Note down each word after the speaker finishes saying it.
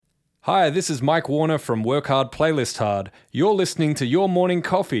Hi, this is Mike Warner from Work Hard Playlist Hard. You're listening to Your Morning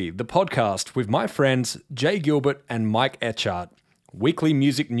Coffee, the podcast with my friends Jay Gilbert and Mike Etchart. Weekly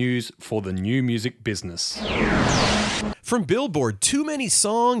music news for the new music business. From Billboard, too many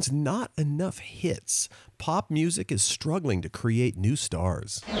songs, not enough hits. Pop music is struggling to create new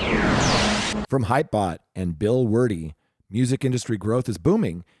stars. From Hypebot and Bill Werde, music industry growth is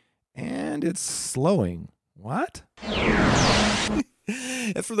booming, and it's slowing. What?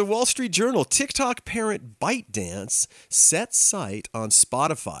 And from the Wall Street Journal, TikTok parent ByteDance sets sight on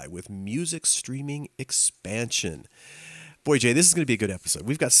Spotify with music streaming expansion. Boy, Jay, this is going to be a good episode.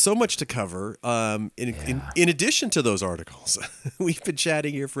 We've got so much to cover. In addition to those articles, we've been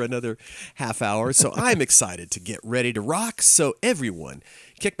chatting here for another half hour, so I'm excited to get ready to rock. So everyone,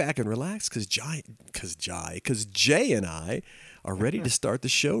 kick back and relax, because Jay and I are ready to start the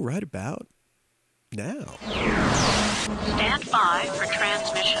show right about now. Stand by for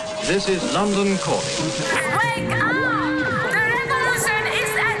transmission. This is London calling. Wake up! The revolution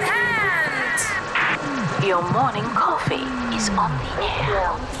is at hand! Your morning coffee is on the air.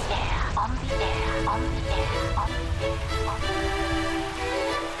 On the air. On the air. On the air. On the air.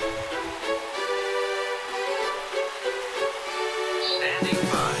 Standing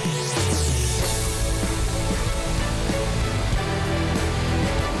by.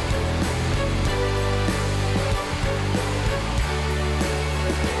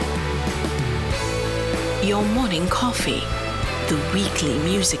 Your morning coffee, the weekly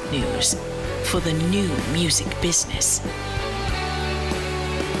music news for the new music business.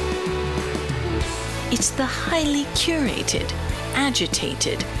 It's the highly curated,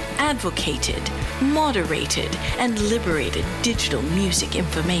 agitated, advocated, moderated, and liberated digital music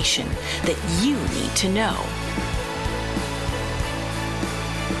information that you need to know.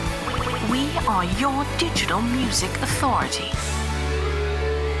 We are your digital music authority.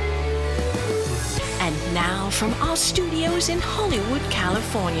 And now from our studios in Hollywood,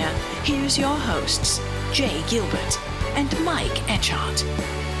 California, here's your hosts, Jay Gilbert and Mike Etchart.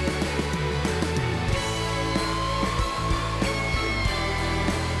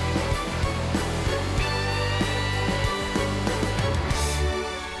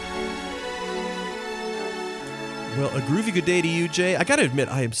 Well, a groovy good day to you, Jay. I got to admit,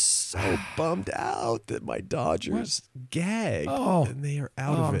 I am so bummed out that my Dodgers gagged, and they are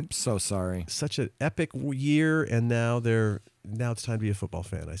out of it. I'm so sorry. Such an epic year, and now it's time to be a football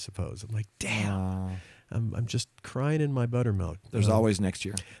fan, I suppose. I'm like, damn. I'm just crying in my buttermilk. There's always next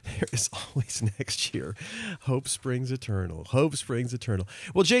year. There is always next year. Hope springs eternal. Hope springs eternal.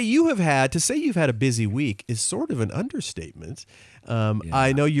 Well, Jay, you've had a busy week is sort of an understatement.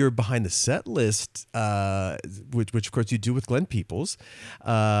 I know you're behind the set list, which of course you do with Glenn Peoples.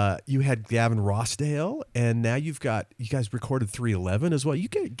 You had Gavin Rossdale, and now you guys recorded 311 as well. You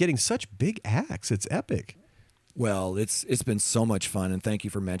getting such big acts. It's epic. Well, it's been so much fun, and thank you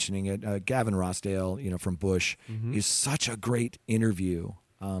for mentioning it. Gavin Rossdale, from Bush, is such a great interview.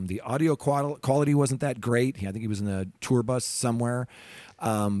 The audio quality wasn't that great. I think he was in a tour bus somewhere,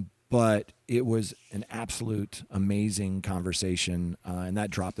 but it was an absolute amazing conversation, and that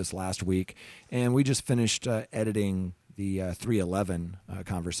dropped this last week. And we just finished editing the 311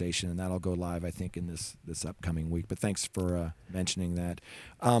 conversation, and that'll go live, I think, in this upcoming week. But thanks for mentioning that.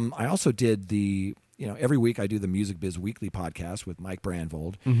 I also did every week I do the Music Biz Weekly podcast with Mike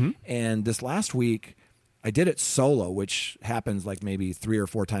Brandvold. And this last week I did it solo, which happens like maybe 3 or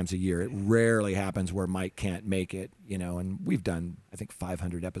 4 times a year. It rarely happens where Mike can't make it, and we've done, I think,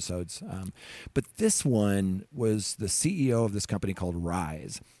 500 episodes. But this one was the CEO of this company called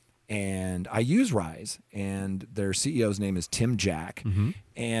Rise. And I use Rise, and their CEO's name is Tim Jack.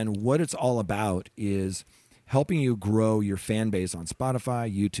 And what it's all about is helping you grow your fan base on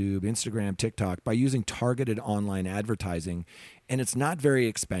Spotify, YouTube, Instagram, TikTok by using targeted online advertising. And it's not very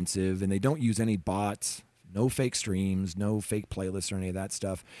expensive, and they don't use any bots, no fake streams, no fake playlists or any of that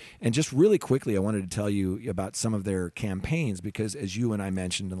stuff. And just really quickly, I wanted to tell you about some of their campaigns, because as you and I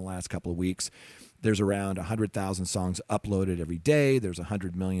mentioned in the last couple of weeks, there's around 100,000 songs uploaded every day. There's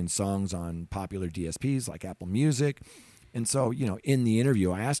 100 million songs on popular DSPs like Apple Music. And so, in the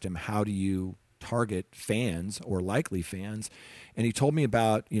interview, I asked him, how do you target fans or likely fans? And he told me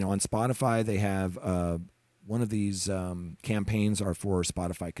about, on Spotify, they have one of these campaigns are for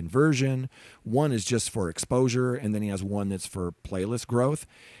Spotify conversion. One is just for exposure. And then he has one that's for playlist growth.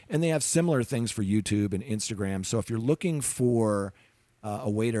 And they have similar things for YouTube and Instagram. So if you're looking for a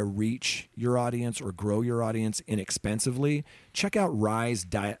way to reach your audience or grow your audience inexpensively, check out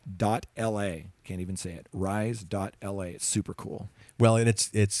rise.la. Can't even say it. Rise.la. It's super cool. Well, and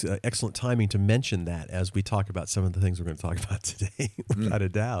it's excellent timing to mention that as we talk about some of the things we're going to talk about today, without a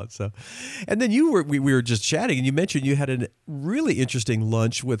doubt. So, and then we were just chatting, and you mentioned you had a really interesting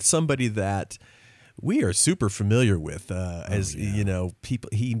lunch with somebody that we are super familiar with, you know,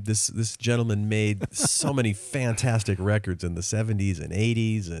 people. This gentleman made so many fantastic records in the 70s and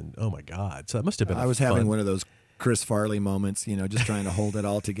 80s, and oh my God! So it must have been. I was having one of those Chris Farley moments, you know, just trying to hold it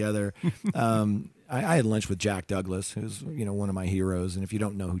all together. I had lunch with Jack Douglas, who's, you know, one of my heroes. And if you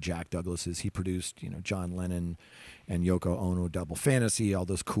don't know who Jack Douglas is, he produced, you know, John Lennon and Yoko Ono Double Fantasy, all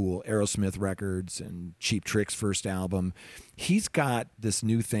those cool Aerosmith records and Cheap Trick's first album. He's got this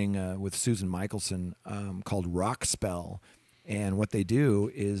new thing with Susan Michelson called Rock Spell. And what they do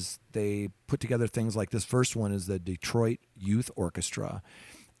is they put together things like this first one is the Detroit Youth Orchestra.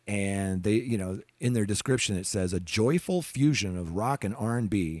 And they, you know, in their description, it says a joyful fusion of rock and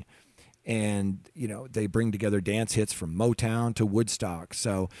R&B. And, you know, they bring together dance hits from Motown to Woodstock.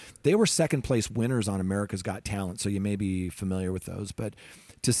 So they were second place winners on America's Got Talent. So you may be familiar with those. But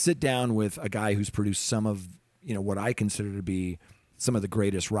to sit down with a guy who's produced some of, you know, what I consider to be some of the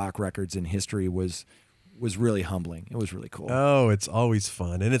greatest rock records in history was really humbling. It was really cool. Oh, it's always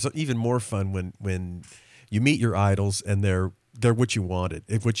fun. And it's even more fun when you meet your idols and they're what you wanted,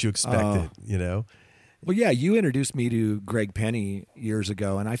 what you expected, you know? Well, yeah, you introduced me to Greg Penny years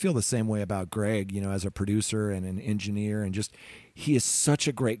ago, and I feel the same way about Greg, you know, as a producer and an engineer, and just he is such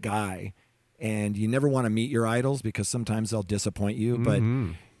a great guy. And you never want to meet your idols because sometimes they'll disappoint you. But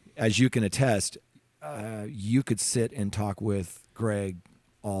as you can attest, you could sit and talk with Greg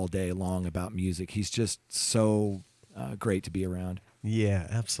all day long about music. He's just so great to be around. Yeah,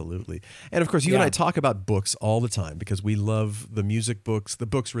 absolutely. And of course, you and I talk about books all the time because we love the music books, the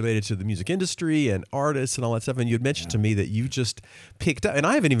books related to the music industry and artists and all that stuff. And you had mentioned to me that you just picked up, and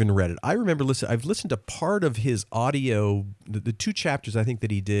I haven't even read it. I remember I've listened to part of his audio, the 2 chapters I think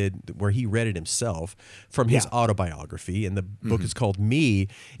that he did where he read it himself from his autobiography. And the book is called Me.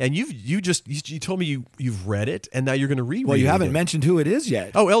 And you told me you've read it and now you're going to reread it. Well, you haven't mentioned who it is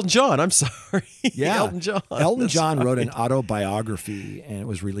yet. Oh, Elton John. I'm sorry. Yeah. Elton John. Elton John wrote an autobiography. And it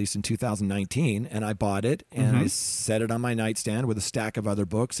was released in 2019, and I bought it and I set it on my nightstand with a stack of other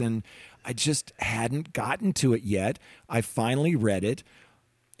books, and I just hadn't gotten to it yet. I finally read it,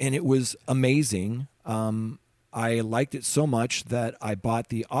 and it was amazing. I liked it so much that I bought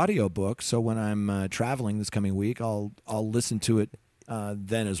the audiobook, so when I'm traveling this coming week, I'll listen to it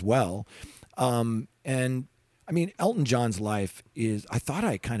then as well. And I mean, Elton John's life is, I thought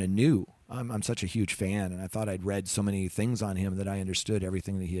I kind of knew. I'm such a huge fan, and I thought I'd read so many things on him that I understood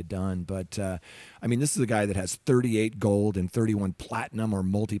everything that he had done. But, I mean, this is a guy that has 38 gold and 31 platinum or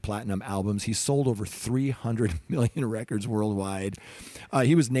multi-platinum albums. He's sold over 300 million records worldwide.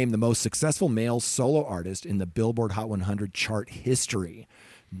 He was named the most successful male solo artist in the Billboard Hot 100 chart history.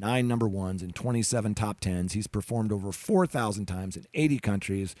 9 number ones and 27 top 10s. He's performed over 4,000 times in 80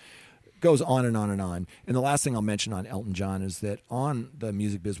 countries. Goes on and on and on. And the last thing I'll mention on Elton John is that on the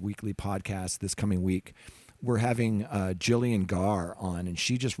Music Biz Weekly podcast this coming week, we're having Jillian Garr on, and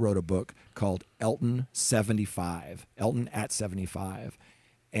she just wrote a book called Elton 75, Elton at 75.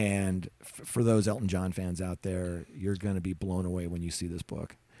 And for those Elton John fans out there, you're going to be blown away when you see this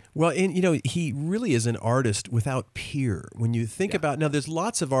book. Well, and you know, he really is an artist without peer. When you think about, now there's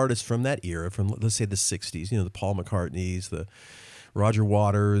lots of artists from that era, from let's say the 60s, you know, the Paul McCartneys, the Roger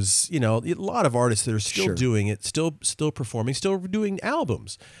Waters, you know, a lot of artists that are still doing it, still performing, still doing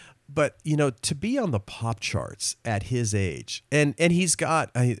albums. But, you know, to be on the pop charts at his age, and he's got,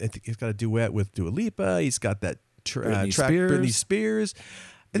 I think he's got a duet with Dua Lipa, he's got that track, Britney Spears.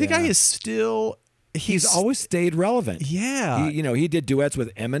 I think I is still... He's always stayed relevant. Yeah. He did duets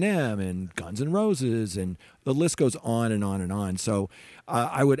with Eminem and Guns N' Roses, and the list goes on and on and on. So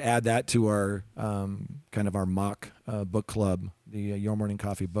I would add that to our kind of our mock book club, the Your Morning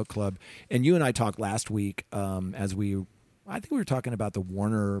Coffee book club. And you and I talked last week I think we were talking about the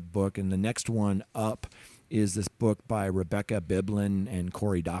Warner book, and the next one up is this book by Rebecca Biblin and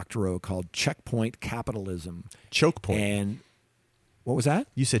Cory Doctorow called Checkpoint Capitalism. Choke Point. And what was that?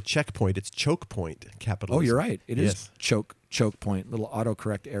 You said checkpoint. It's choke point capitalism. Oh, you're right. It is choke point. Little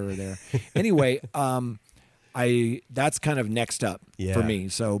autocorrect error there. Anyway, that's kind of next up for me.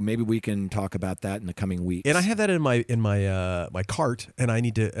 So maybe we can talk about that in the coming weeks. And I have that in my cart, and I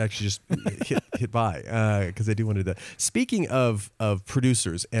need to actually just hit buy because I do want to do that. Speaking of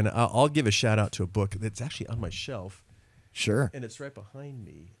producers, and I'll give a shout out to a book that's actually on my shelf. Sure. And it's right behind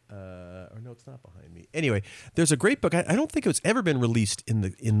me. Or no, it's not behind me. Anyway, there's a great book. I don't think it's ever been released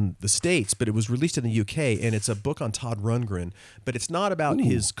in the States, but it was released in the UK, and it's a book on Todd Rundgren. But it's not about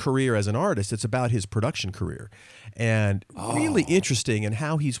his career as an artist; it's about his production career, and really interesting, and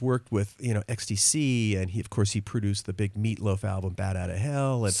how he's worked with XTC, and of course he produced the big Meatloaf album "Bad Outta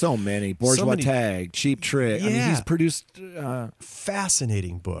Hell," and so many Bourgeois Tag, Cheap Trick. Yeah. I mean, he's produced.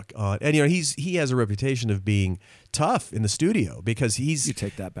 Fascinating book, and he has a reputation of being tough in the studio because You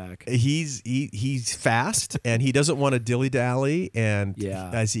take that back. He's fast and he doesn't want to dilly-dally, and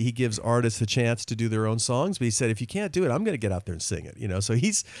Yeah. as he gives artists a chance to do their own songs, but he said, if you can't do it, I'm going to get out there and sing it, so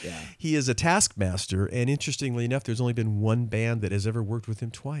he is a taskmaster. And interestingly enough, there's only been one band that has ever worked with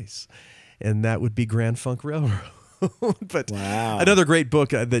him twice, and that would be Grand Funk Railroad. But Wow. another great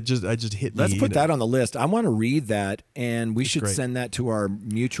book that just hit me. Let's put that on the list. I want to read that, and we should great. send that to our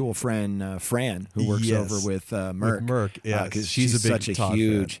mutual friend Fran, who works Yes. over with Merck. With Merck, yeah, because she's a big such a Todd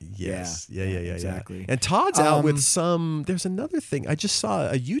huge. fan. Yes, yeah, exactly. And Todd's out with some. There's another thing. I just saw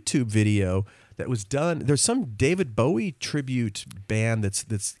a YouTube video that was done. There's some David Bowie tribute band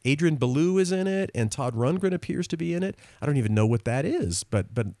that's Adrian Belew is in it, and Todd Rundgren appears to be in it. I don't even know what that is, but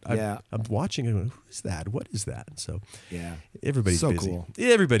I'm watching it. Who's that? What is that? So Yeah. everybody's So busy. cool.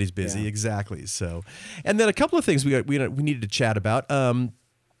 Everybody's busy, Yeah. exactly. So, and then a couple of things we needed to chat about.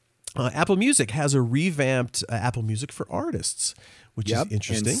 Apple Music has a revamped Apple Music for Artists, which is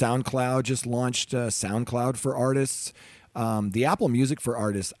interesting. And SoundCloud just launched SoundCloud for Artists. The Apple Music for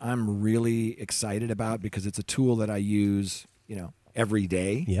Artists, I'm really excited about because it's a tool that I use, every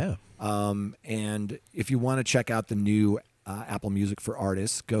day. Yeah. And if you want to check out the new Apple Music for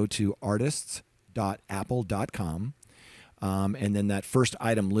Artists, go to artists.apple.com. And then that first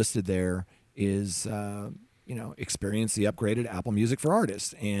item listed there is, experience the upgraded Apple Music for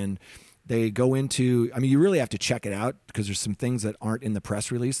Artists. And they go into, you really have to check it out because there's some things that aren't in the press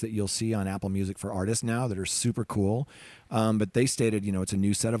release that you'll see on Apple Music for Artists now that are super cool. But they stated, it's a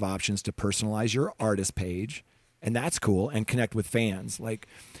new set of options to personalize your artist page. And that's cool, and connect with fans. Like,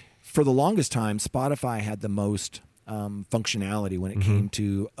 for the longest time, Spotify had the most functionality when it came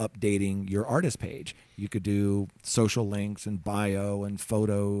to updating your artist page. You could do social links and bio and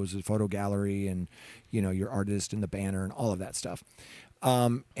photos and photo gallery and, your artist and the banner and all of that stuff.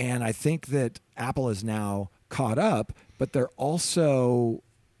 And I think that Apple is now caught up, but they're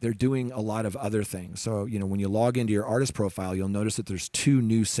doing a lot of other things. So, when you log into your artist profile, you'll notice that there's two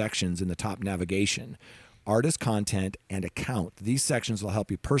new sections in the top navigation: artist content and account. These sections will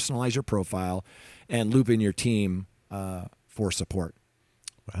help you personalize your profile and loop in your team for support.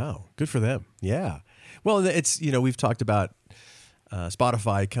 Wow, good for them. Yeah. Well, it's we've talked about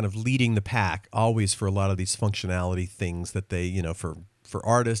Spotify kind of leading the pack always for a lot of these functionality things that they for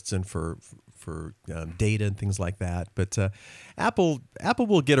artists and for data and things like that. But Apple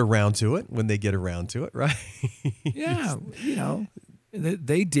will get around to it when they get around to it, right? Yeah,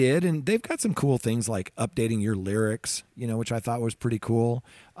 they did, and they've got some cool things like updating your lyrics, which I thought was pretty cool.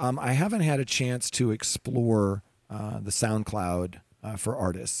 I haven't had a chance to explore the SoundCloud for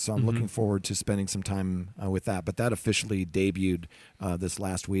artists, so I'm looking forward to spending some time with that. But that officially debuted this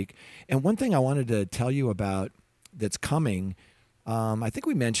last week. And one thing I wanted to tell you about that's coming, I think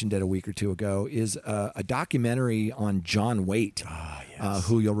we mentioned it a week or two ago, is a documentary on John Waite,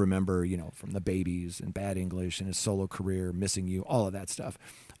 who you'll remember, from The Babies and Bad English and his solo career, Missing You, all of that stuff.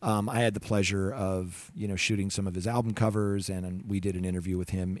 I had the pleasure of, shooting some of his album covers, and we did an interview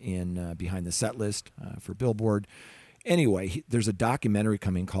with him in Behind the Set List for Billboard. Anyway, there's a documentary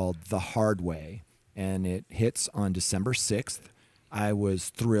coming called The Hard Way, and it hits on December 6th. I was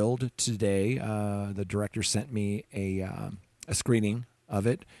thrilled today. The director sent me a screening of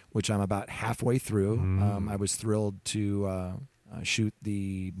it, which I'm about halfway through. I was thrilled to shoot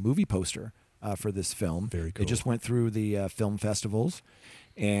the movie poster for this film. Very cool. It just went through the film festivals,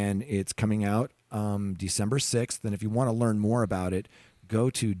 and it's coming out December 6th. And if you want to learn more about it,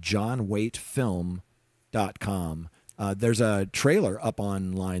 go to johnwaitefilm.com. There's a trailer up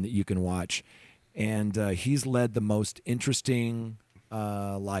online that you can watch, and he's led the most interesting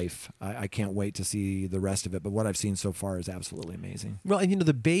life. I can't wait to see the rest of it, but what I've seen so far is absolutely amazing. Well, and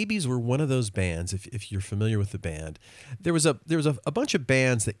the Babies were one of those bands. If you're familiar with the band, there was a bunch of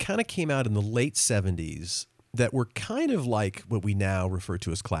bands that kind of came out in the late 70s that were kind of like what we now refer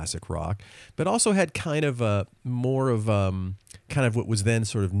to as classic rock, but also had kind of a more of kind of what was then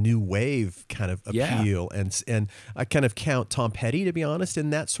sort of new wave kind of appeal. And I kind of count Tom Petty, to be honest, in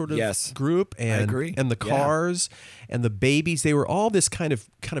that sort of group. And, I agree. And the Cars and the Babies, they were all this kind of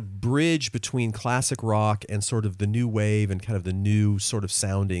bridge between classic rock and sort of the new wave and kind of the new sort of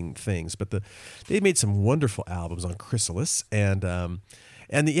sounding things. But they made some wonderful albums on Chrysalis, and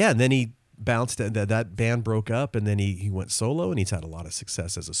And then he bounced. That band broke up, and then he went solo, and he's had a lot of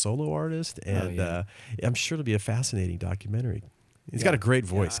success as a solo artist. And I'm sure it'll be a fascinating documentary. He's got a great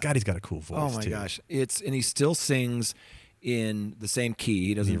voice. God, he's got a cool voice. Oh my gosh, and he still sings in the same key.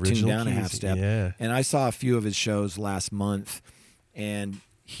 He doesn't tune original down a keys, half step. yeah. And I saw a few of his shows last month, and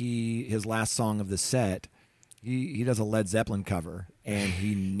his last song of the set, he does a Led Zeppelin cover, and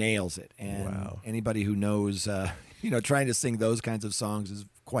he nails it. And anybody who knows, trying to sing those kinds of songs is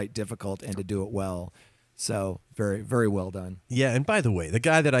quite difficult, and to do it well. So very, very well done. Yeah, and by the way, the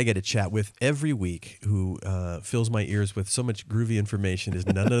guy that I get to chat with every week who fills my ears with so much groovy information is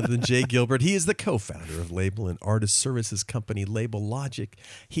none other than Jay Gilbert. He is the co-founder of label and artist services company Label Logic.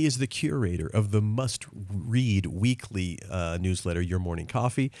 He is the curator of the must-read weekly newsletter, Your Morning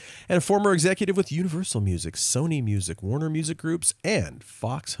Coffee, and a former executive with Universal Music, Sony Music, Warner Music Groups, and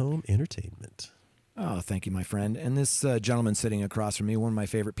Fox Home Entertainment. Oh, thank you, my friend. And this gentleman sitting across from me, one of my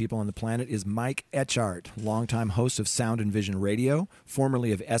favorite people on the planet, is Mike Etchart, longtime host of Sound and Vision Radio,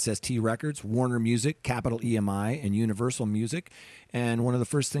 formerly of SST Records, Warner Music, Capital EMI, and Universal Music. And one of the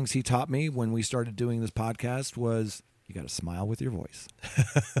first things he taught me when we started doing this podcast was, you got to smile with your voice.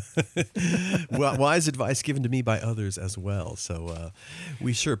 Well, wise advice given to me by others as well. So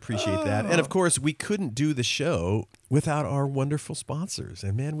we sure appreciate that. And of course, we couldn't do the show without our wonderful sponsors.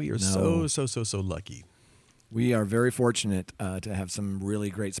 And man, we are so lucky. We are very fortunate to have some really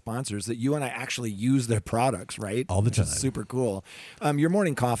great sponsors that you and I actually use their products, right? All the time. Which is super cool. Your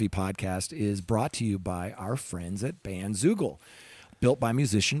Morning Coffee podcast is brought to you by our friends at Bandzoogle. Built by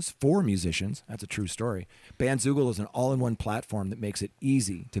musicians for musicians. That's a true story. Bandzoogle is an all-in-one platform that makes it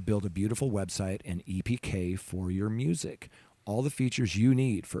easy to build a beautiful website and EPK for your music. All the features you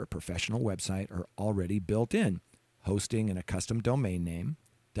need for a professional website are already built in. Hosting and a custom domain name,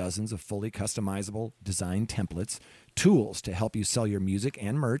 dozens of fully customizable design templates, tools to help you sell your music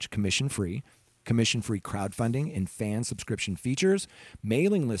and merch commission-free crowdfunding and fan subscription features,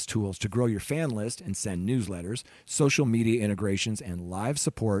 mailing list tools to grow your fan list and send newsletters, social media integrations, and live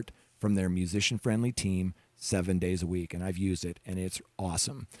support from their musician-friendly team 7 days a week. And I've used it, and it's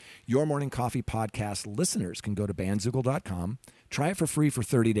awesome. Your Morning Coffee podcast listeners can go to bandzoogle.com. Try it for free for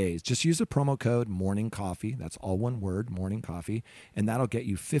 30 days. Just use the promo code Morning Coffee. That's all one word, Morning Coffee. And that'll get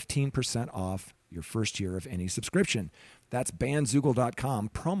you 15% off your first year of any subscription. That's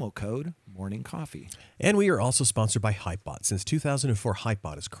bandzoogle.com, promo code Morning Coffee. And we are also sponsored by Hypebot. Since 2004,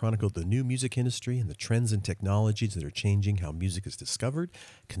 Hypebot has chronicled the new music industry and the trends and technologies that are changing how music is discovered,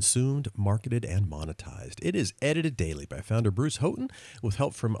 consumed, marketed, and monetized. It is edited daily by founder Bruce Houghton with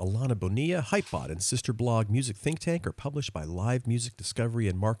help from Alana Bonilla. Hypebot and sister blog Music Think Tank are published by live music discovery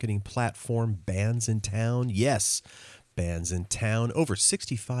and marketing platform Bands in Town. Yes, Bands in Town. Over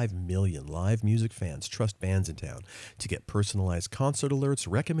 65 million live music fans trust Bands in Town to get personalized concert alerts,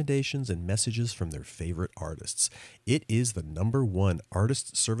 recommendations, and messages from their favorite artists. It is the #1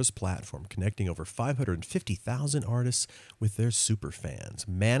 artist service platform connecting over 550,000 artists with their super fans.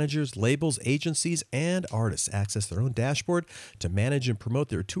 Managers, labels, agencies, and artists access their own dashboard to manage and promote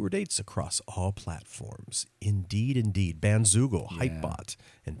their tour dates across all platforms. Indeed. Bandzoogle, Hypebot,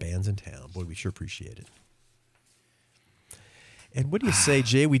 and Bands in Town. Boy, we sure appreciate it. And what do you say,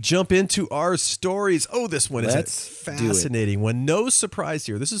 Jay? We jump into our stories. Oh, this one is a fascinating one. No surprise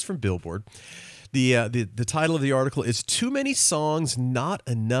here. This is from Billboard. The title of the article is "Too Many Songs, Not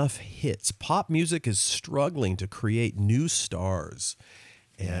Enough Hits. Pop Music is Struggling to Create New Stars."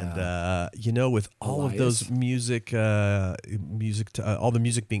 And, with all of those all the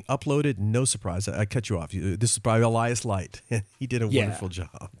music being uploaded, no surprise. I cut you off. This is by Elias Light. He did a wonderful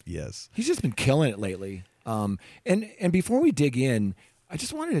job. Yes. He's just been killing it lately. And before we dig in, I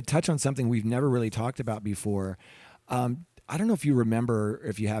just wanted to touch on something we've never really talked about before. I don't know if you remember,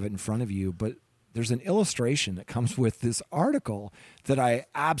 if you have it in front of you, but there's an illustration that comes with this article that I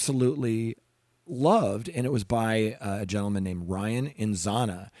absolutely loved, and it was by a gentleman named Ryan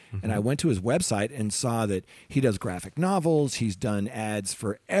Inzana. And I went to his website and saw that he does graphic novels. He's done ads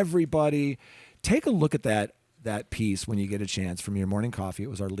for everybody. Take a look at that piece when you get a chance from Your Morning Coffee. It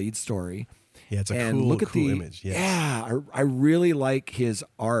was our lead story. Yeah, it's a cool image. Yes. Yeah, I really like his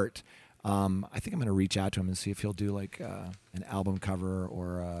art. I think I'm going to reach out to him and see if he'll do like an album cover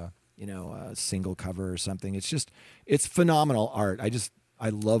or a single cover or something. It's phenomenal art. I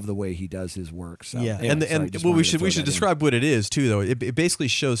love the way he does his work. So, yeah, anyway, we should describe what it is too, though. It basically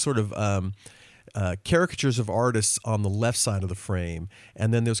shows sort of caricatures of artists on the left side of the frame,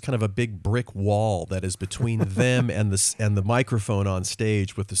 and then there's kind of a big brick wall that is between them and the microphone on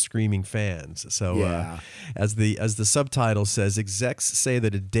stage with the screaming fans. So, as the subtitle says, execs say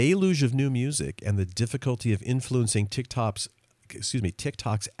that a deluge of new music and the difficulty of influencing TikTok's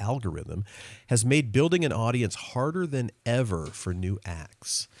TikTok's algorithm has made building an audience harder than ever for new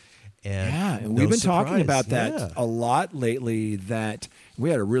acts. And we've been talking about that a lot lately. That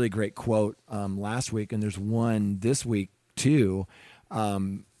we had a really great quote last week, and there's one this week too.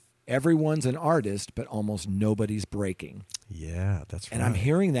 Everyone's an artist, but almost nobody's breaking. Yeah, that's right. And I'm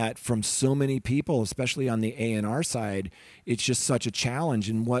hearing that from so many people, especially on the A&R side. It's just such a challenge.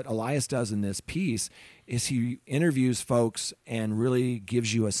 And what Elias does in this piece is he interviews folks and really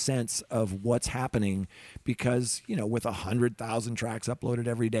gives you a sense of what's happening because, with 100,000 tracks uploaded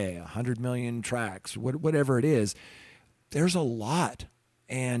every day, 100 million tracks, whatever it is, there's a lot.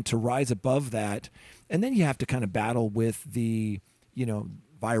 And to rise above that, and then you have to kind of battle with the,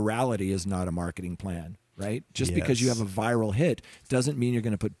 virality is not a marketing plan, right? Just because you have a viral hit doesn't mean you're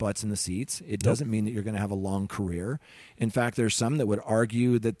going to put butts in the seats. It doesn't mean that you're going to have a long career. In fact, there's some that would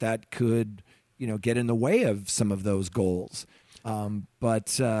argue that could, get in the way of some of those goals.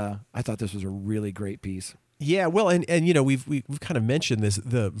 But I thought this was a really great piece. Yeah, well, and we've kind of mentioned this,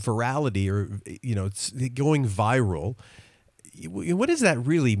 the virality or it's going viral. What does that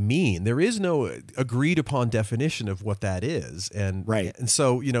really mean? There is no agreed upon definition of what that is. And right. And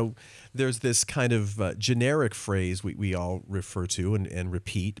so, there's this kind of generic phrase we all refer to and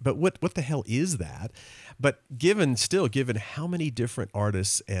repeat. But what the hell is that? But given how many different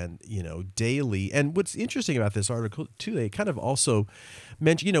artists and, daily. And what's interesting about this article, too, they kind of also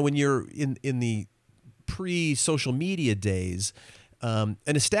mention, when you're in the pre-social media days, an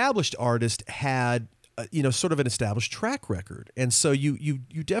established artist had sort of an established track record. And so you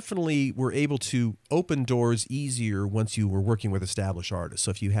definitely were able to open doors easier once you were working with established artists.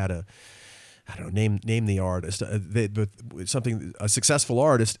 So if you had a name the artist, a successful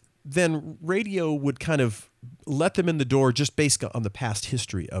artist, then radio would kind of let them in the door just based on the past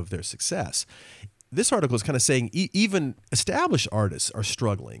history of their success. This article is kind of saying even established artists are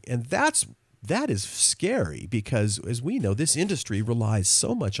struggling. And that is scary because, as we know, this industry relies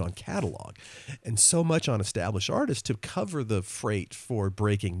so much on catalog and so much on established artists to cover the freight for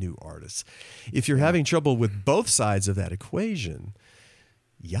breaking new artists. If you're having trouble with both sides of that equation,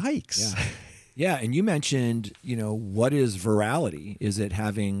 yikes. Yeah, and you mentioned, what is virality? Is it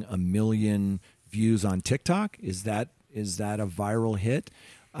having 1 million views on TikTok? Is that a viral hit?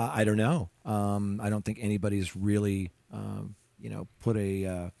 I don't know. I don't think anybody's really, put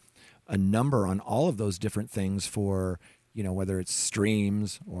a number on all of those different things for, whether it's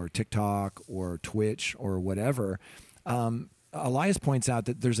streams or TikTok or Twitch or whatever. Elias points out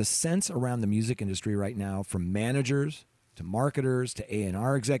that there's a sense around the music industry right now, from managers to marketers to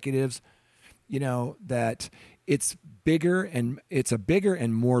A&R executives, that it's a bigger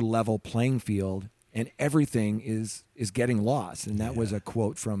and more level playing field, and everything is getting lost. And that was a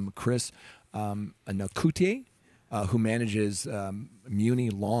quote from Chris Anakute, who manages Muni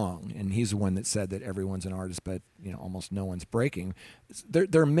Long, and he's the one that said that everyone's an artist, but almost no one's breaking.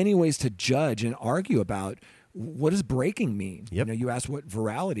 There are many ways to judge and argue about what does breaking mean. Yep. You asked what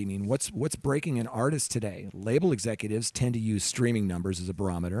virality mean. What's breaking an artist today? Label executives tend to use streaming numbers as a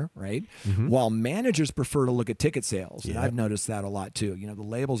barometer, right? Mm-hmm. While managers prefer to look at ticket sales, and I've noticed that a lot too. The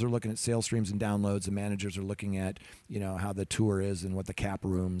labels are looking at sales streams and downloads, and managers are looking at how the tour is and what the cap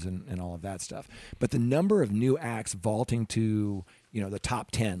rooms and all of that stuff. But the number of new acts vaulting to the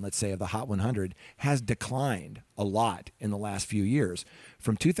top 10, let's say, of the Hot 100 has declined a lot in the last few years.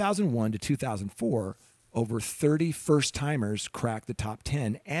 From 2001 to 2004, over 30 first-timers cracked the top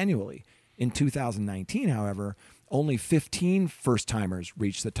 10 annually. In 2019, however, only 15 first-timers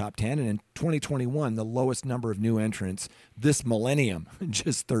reached the top 10, and in 2021, the lowest number of new entrants this millennium,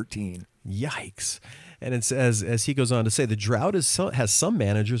 just 13. Yikes. And it says, as he goes on to say, the drought has some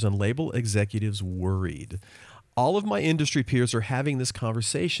managers and label executives worried. All of my industry peers are having this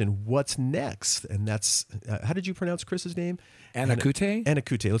conversation. What's next? And that's, how did you pronounce Chris's name? Anakute?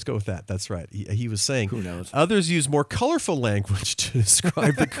 Anakute. Let's go with that. That's right. He was saying, who knows? Others use more colorful language to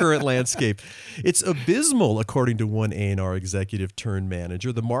describe the current landscape. It's abysmal, according to one A&R executive turned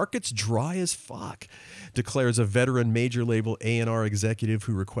manager. The market's dry as fuck, declares a veteran major label A&R executive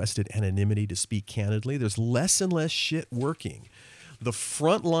who requested anonymity to speak candidly. There's less and less shit working. The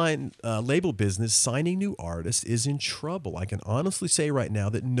frontline label business signing new artists is in trouble. I can honestly say right now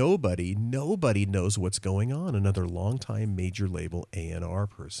that nobody knows what's going on, another longtime major label A&R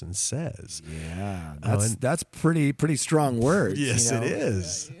person says. Yeah, that's pretty strong words. Yes, it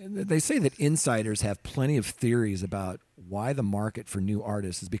is. They say that insiders have plenty of theories about why the market for new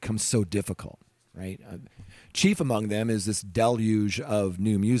artists has become so difficult, right? Chief among them is this deluge of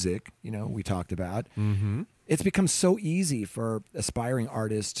new music, we talked about. Mm-hmm. It's become so easy for aspiring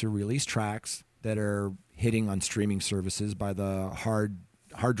artists to release tracks that are hitting on streaming services by the hard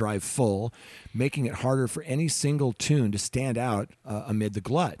drive full, making it harder for any single tune to stand out amid the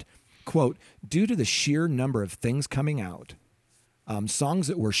glut. Quote, due to the sheer number of things coming out, songs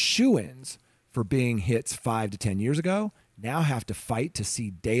that were shoo-ins for being hits 5 to 10 years ago now have to fight to see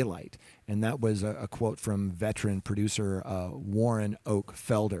daylight. And that was a quote from veteran producer Warren Oak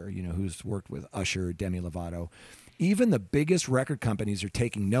Felder, who's worked with Usher, Demi Lovato. Even the biggest record companies are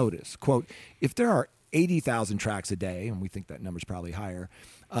taking notice. Quote, if there are 80,000 tracks a day, and we think that number's probably higher,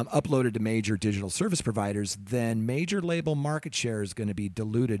 uploaded to major digital service providers, then major label market share is going to be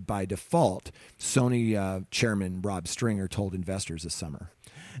diluted by default, Sony chairman Rob Stringer told investors this summer.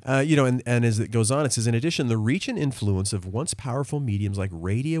 And as it goes on, it says, in addition, the reach and influence of once powerful mediums like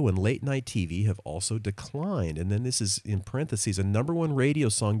radio and late night TV have also declined. And then this is in parentheses, a number one radio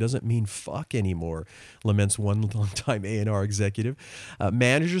song doesn't mean fuck anymore, laments one longtime A&R executive.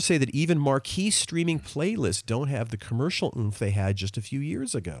 Managers say that even marquee streaming playlists don't have the commercial oomph they had just a few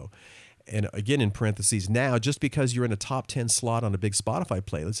years ago. And again, in parentheses, now, just because you're in a top 10 slot on a big Spotify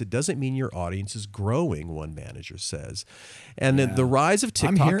playlist, it doesn't mean your audience is growing, one manager says. And then the rise of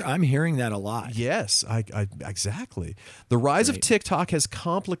TikTok. I'm hearing that a lot. Yes, exactly. The rise of TikTok has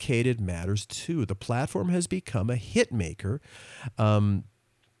complicated matters too. The platform has become a hit maker.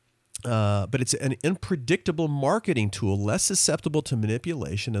 But it's an unpredictable marketing tool, less susceptible to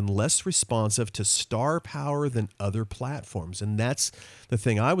manipulation and less responsive to star power than other platforms. And that's the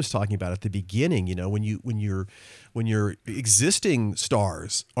thing I was talking about at the beginning. When your existing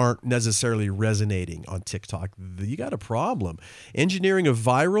stars aren't necessarily resonating on TikTok, you got a problem. Engineering a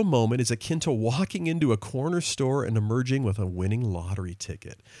viral moment is akin to walking into a corner store and emerging with a winning lottery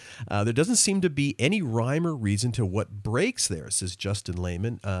ticket. There doesn't seem to be any rhyme or reason to what breaks there, says Justin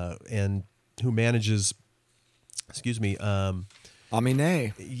Lehman, and who manages,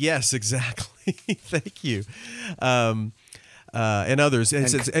 Aminé. Yes, exactly. Thank you. And others.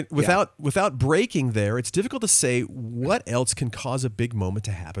 And without breaking there, it's difficult to say what else can cause a big moment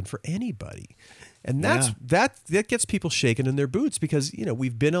to happen for anybody. And that gets people shaken in their boots because,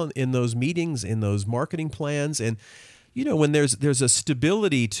 we've been in those meetings, in those marketing plans, and, when there's a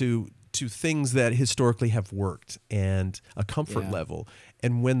stability to things that historically have worked and a comfort level.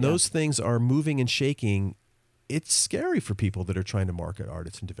 And when those things are moving and shaking, it's scary for people that are trying to market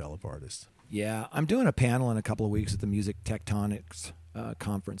artists and develop artists. Yeah, I'm doing a panel in a couple of weeks at the Music Tectonics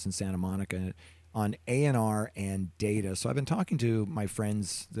conference in Santa Monica on A&R and data. So I've been talking to my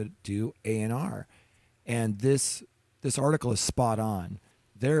friends that do A&R, and this article is spot on.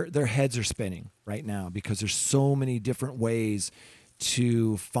 Their heads are spinning right now because there's so many different ways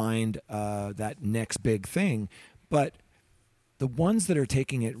to find that next big thing. But the ones that are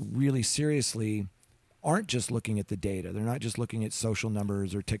taking it really seriously aren't just looking at the data. They're not just looking at social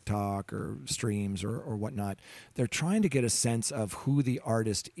numbers or TikTok or streams or whatnot. They're trying to get a sense of who the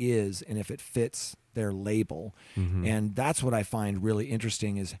artist is and if it fits their label. Mm-hmm. And that's what I find really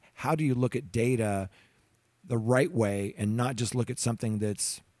interesting is how do you look at data the right way and not just look at something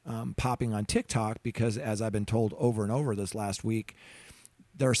that's popping on TikTok, because as I've been told over and over this last week,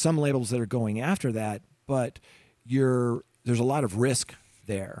 there are some labels that are going after that, but there's a lot of risk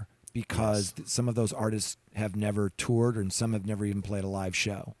there because some of those artists have never toured and some have never even played a live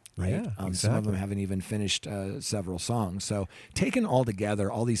show. Right. Yeah, exactly. Some of them haven't even finished several songs. So taken all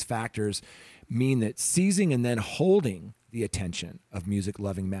together, all these factors mean that seizing and then holding the attention of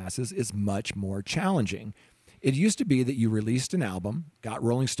music-loving masses is much more challenging. It used to be that you released an album, got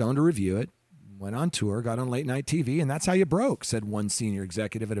Rolling Stone to review it, went on tour, got on late night TV, and that's how you broke, said one senior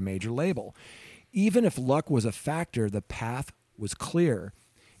executive at a major label. Even if luck was a factor, the path was clear.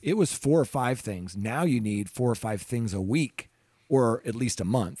 It was 4 or 5 things. Now you need 4 or 5 things a week, or at least a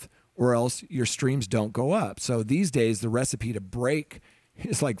month, or else your streams don't go up. So these days, the recipe to break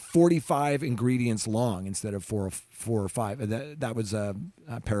is like 45 ingredients long instead of 4 or 5. That was a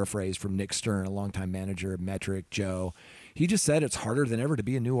paraphrase from Nick Stern, a longtime manager of Metric, Joe. He just said it's harder than ever to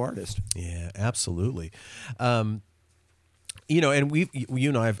be a new artist. Yeah, absolutely. And you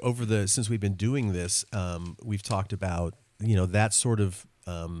and I have since we've been doing this, we've talked about, that sort of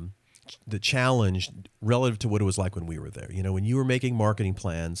the challenge relative to what it was like when we were there. When you were making marketing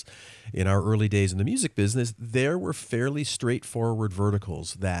plans in our early days in the music business, there were fairly straightforward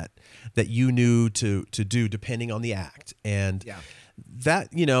verticals that you knew to do depending on the act. And that,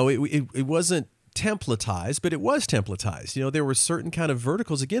 it wasn't templatized, but it was templatized. There were certain kind of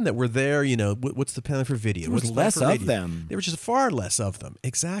verticals, again, that were there, what's the plan for video? There was less of them. There was just far less of them.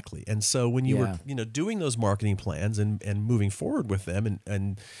 Exactly. And so when you were, doing those marketing plans and moving forward with them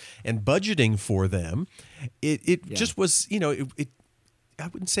and budgeting for them, it just was, I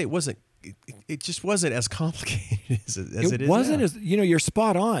wouldn't say it wasn't it just wasn't as complicated as it is wasn't now. as, you're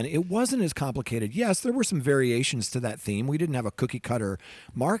spot on. It wasn't as complicated. Yes, there were some variations to that theme. We didn't have a cookie cutter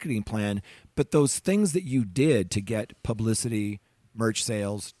marketing plan, but those things that you did to get publicity, merch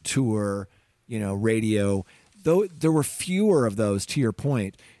sales, tour, radio, though there were fewer of those, to your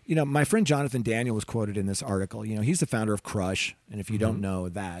point. My friend Jonathan Daniel was quoted in this article. He's the founder of Crush, and if you don't know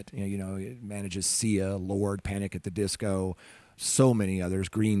that, he manages Sia, Lord, Panic at the Disco, so many others,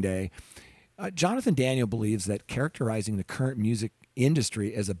 Green Day. Jonathan Daniel believes that characterizing the current music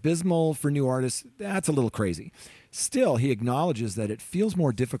industry as abysmal for new artists, that's a little crazy. Still, he acknowledges that it feels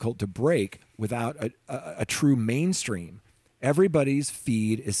more difficult to break without a true mainstream. Everybody's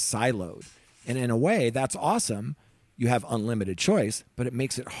feed is siloed. And in a way, that's awesome. You have unlimited choice, but it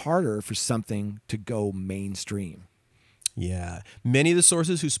makes it harder for something to go mainstream. Yeah. Many of the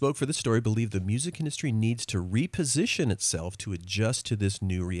sources who spoke for this story believe the music industry needs to reposition itself to adjust to this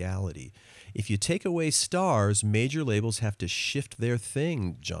new reality. If you take away stars, major labels have to shift their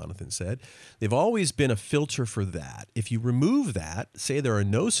thing, Jonathan said. They've always been a filter for that. If you remove that, say there are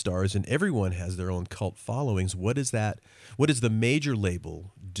no stars and everyone has their own cult followings, what does the major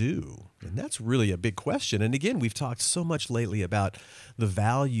label do? And that's really a big question. And again, we've talked so much lately about the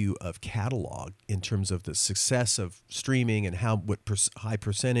value of catalog in terms of the success of streaming and what high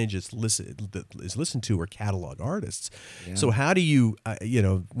percentage is listened to are catalog artists. Yeah. So how do you,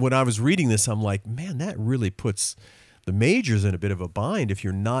 when I was reading this, I'm like, man, that really puts the majors in a bit of a bind. If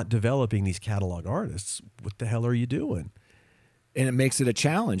you're not developing these catalog artists, what the hell are you doing? And it makes it a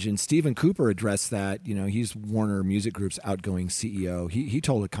challenge. And Stephen Cooper addressed that. He's Warner Music Group's outgoing CEO. He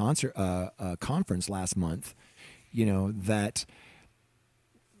told a conference last month, that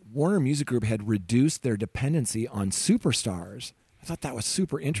Warner Music Group had reduced their dependency on superstars. I thought that was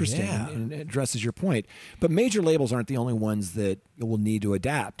super interesting and it addresses your point. But major labels aren't the only ones that will need to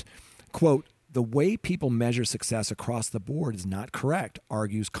adapt. Quote, "The way people measure success across the board is not correct,"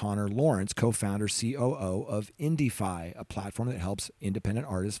 argues Connor Lawrence, co-founder, COO of Indify, a platform that helps independent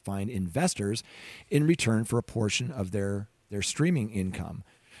artists find investors in return for a portion of their streaming income.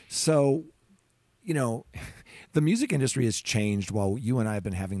 So, the music industry has changed while you and I have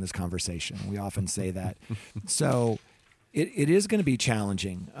been having this conversation. We often say that. So it is going to be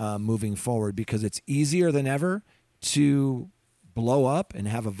challenging moving forward because it's easier than ever to blow up and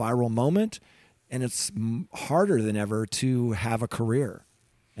have a viral moment. And it's harder than ever to have a career.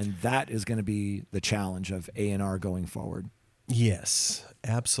 And that is going to be the challenge of A&R going forward. Yes,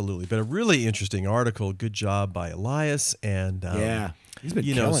 absolutely. But a really interesting article. Good job by Elias. And he's been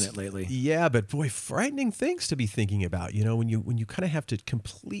killing it lately. Yeah, but boy, frightening things to be thinking about. When you kind of have to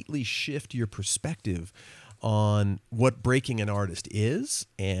completely shift your perspective on what breaking an artist is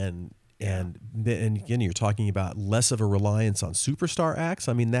and again, you're talking about less of a reliance on superstar acts.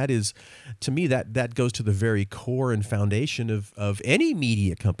 I mean, that is, to me, that goes to the very core and foundation of any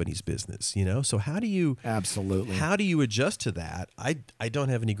media company's business, So how do you adjust to that? I don't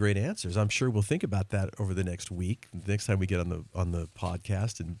have any great answers. I'm sure we'll think about that over the next week, the next time we get on the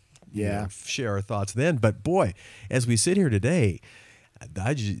podcast and share our thoughts then. But boy, as we sit here today,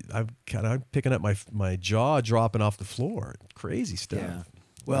 I'm kind of picking up my jaw dropping off the floor. Crazy stuff. Yeah.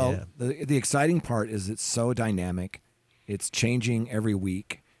 Well, the exciting part is it's so dynamic. It's changing every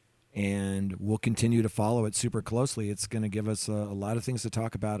week, and we'll continue to follow it super closely. It's going to give us a lot of things to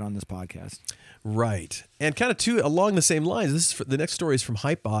talk about on this podcast. Right. And kind of along the same lines, the next story is from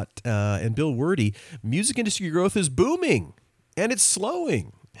Hypebot and Bill Werde. Music industry growth is booming, and it's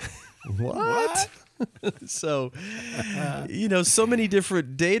slowing. What? So, so many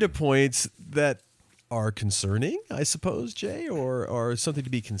different data points that are concerning, I suppose, Jay, or something to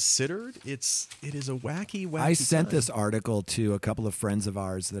be considered. It is a wacky I sent time. This article to a couple of friends of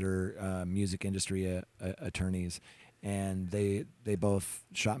ours that are music industry attorneys, and they both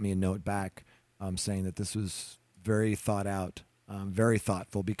shot me a note back saying that this was very thought out, very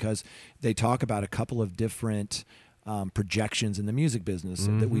thoughtful, because they talk about a couple of different projections in the music business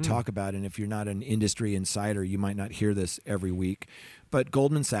that we talk about. And if you're not an industry insider, you might not hear this every week. But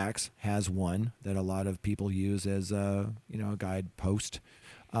Goldman Sachs has one that a lot of people use as a guidepost.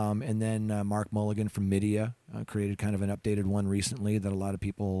 And then Mark Mulligan from Media created kind of an updated one recently that a lot of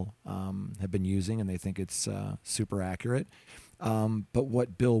people have been using, and they think it's super accurate. But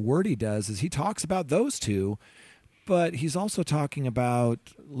what Bill Werde does is he talks about those two, but he's also talking about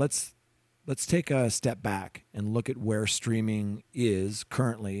let's take a step back and look at where streaming is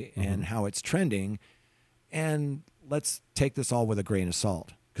currently and how it's trending, and let's take this all with a grain of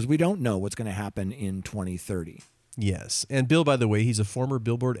salt, because we don't know what's going to happen in 2030. Yes. And Bill, by the way, he's a former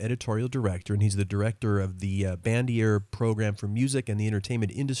Billboard editorial director, and he's the director of the Bandier Program for Music and the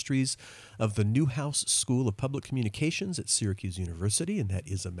Entertainment Industries of the Newhouse School of Public Communications at Syracuse University, and that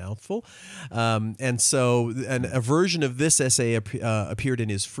is a mouthful. And a version of this essay appeared in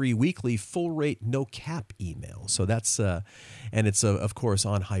his free weekly Full Rate No Cap email. So that's, and it's, of course,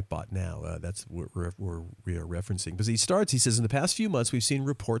 on Hypebot now. That's what we are referencing. Because he says, in the past few months, we've seen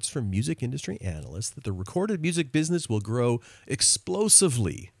reports from music industry analysts that the recorded music business will grow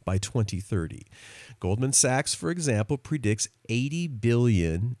explosively by 2030. Goldman Sachs, for example, predicts $80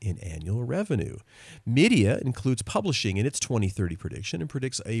 billion in annual revenue. Media includes publishing in its 2030 prediction and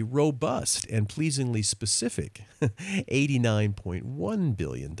predicts a robust and pleasingly specific $89.1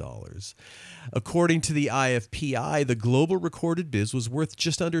 billion. According to the IFPI, the global recorded biz was worth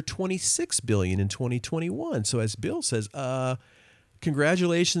just under $26 billion in 2021. So as Bill says,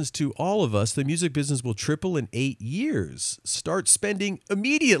 congratulations to all of us. The music business will triple in 8 years. Start spending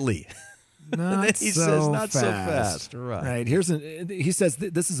immediately. Not he so says, not fast. so fast. Right. He says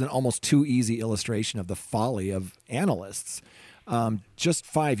this is an almost too easy illustration of the folly of analysts. Just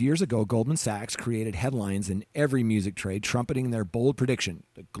 5 years ago, Goldman Sachs created headlines in every music trade trumpeting their bold prediction: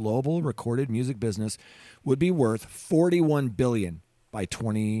 the global recorded music business would be worth $41 billion by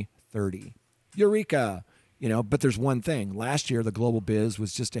 2030. Eureka! But there's one thing. Last year, the global biz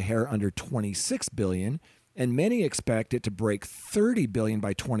was just a hair under $26 billion, and many expect it to break $30 billion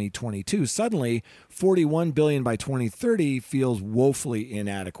by 2022. Suddenly, $41 billion by 2030 feels woefully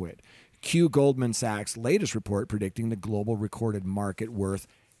inadequate. Cue Goldman Sachs' latest report predicting the global recorded market worth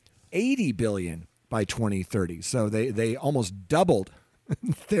 $80 billion by 2030. So they almost doubled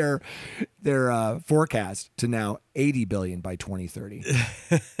their forecast to now $80 billion by 2030.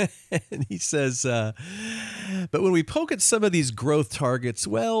 And he says, but when we poke at some of these growth targets,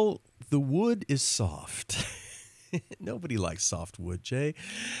 well, the wood is soft. Nobody likes soft wood, Jay.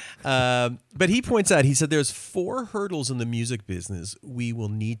 But he points out, he said there's 4 hurdles in the music business we will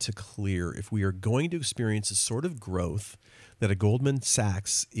need to clear if we are going to experience the sort of growth that a Goldman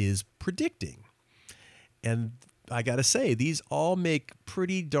Sachs is predicting. And I got to say, these all make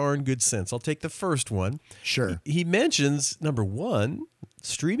pretty darn good sense. I'll take the first one. Sure. He mentions, number one,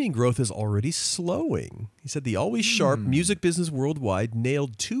 streaming growth is already slowing. He said the always sharp music business worldwide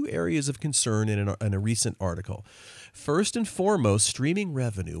nailed 2 areas of concern in a recent article. First and foremost, streaming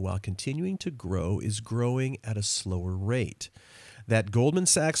revenue, while continuing to grow, is growing at a slower rate. That Goldman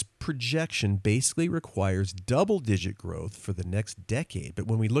Sachs projection basically requires double-digit growth for the next decade. But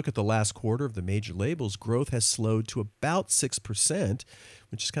when we look at the last quarter of the major labels, growth has slowed to about 6%,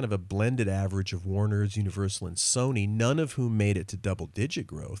 which is kind of a blended average of Warner's, Universal, and Sony, none of whom made it to double-digit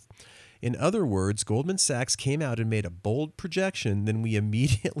growth. In other words, Goldman Sachs came out and made a bold projection, then we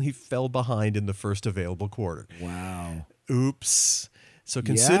immediately fell behind in the first available quarter. Wow. Oops. So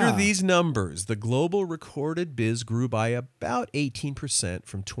consider these numbers. The global recorded biz grew by about 18%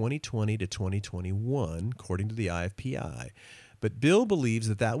 from 2020 to 2021, according to the IFPI. But Bill believes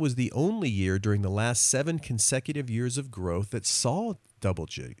that was the only year during the last 7 consecutive years of growth that saw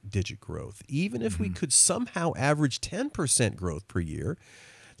double-digit growth. Even if we could somehow average 10% growth per year,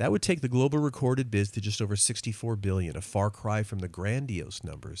 that would take the global recorded biz to just over $64 billion, a far cry from the grandiose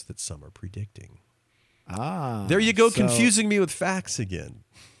numbers that some are predicting. There you go, confusing me with facts again.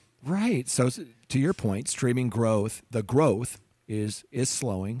 Right. So to your point, streaming growth, the growth is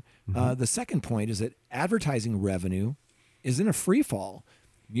slowing. The second point is that advertising revenue is in a free fall.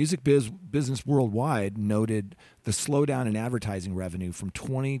 Music Business Worldwide noted the slowdown in advertising revenue from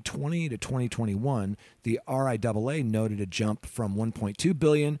 2020 to 2021. The RIAA noted a jump from $1.2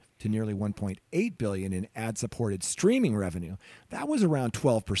 billion to nearly $1.8 billion in ad-supported streaming revenue. That was around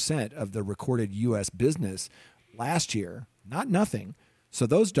 12% of the recorded U.S. business last year. Not nothing. So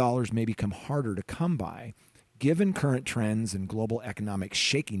those dollars may become harder to come by. Given current trends and global economic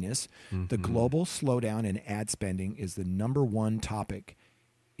shakiness, the global slowdown in ad spending is the number one topic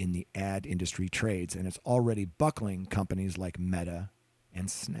in the ad industry trades, and it's already buckling companies like Meta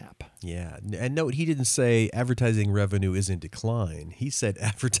and Snap. Yeah, and note, he didn't say advertising revenue is in decline. He said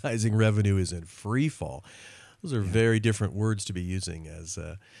advertising revenue is in free fall. Those are very different words to be using as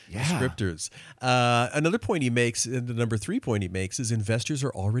descriptors. Another point he makes, and the number 3 point he makes, is investors are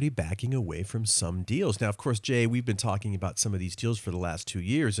already backing away from some deals. Now, of course, Jay, we've been talking about some of these deals for the last 2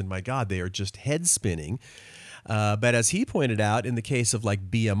 years, and my God, they are just head-spinning. But as he pointed out, in the case of like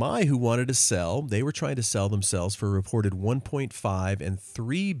BMI, who wanted to sell, they were trying to sell themselves for a reported $1.5 and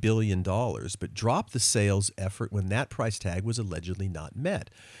 $3 billion, but dropped the sales effort when that price tag was allegedly not met.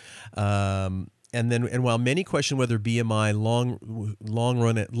 And while many question whether BMI long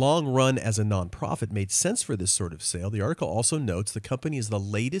run as a nonprofit made sense for this sort of sale, the article also notes the company is the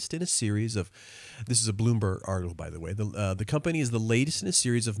latest in a series of. This is a Bloomberg article, by the way. The company is the latest in a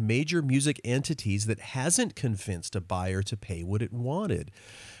series of major music entities that hasn't convinced a buyer to pay what it wanted.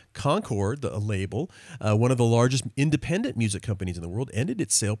 Concord, a label, one of the largest independent music companies in the world, ended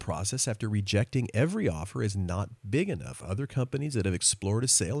its sale process after rejecting every offer as not big enough. Other companies that have explored a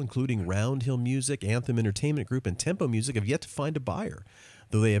sale, including Round Hill Music, Anthem Entertainment Group, and Tempo Music, have yet to find a buyer,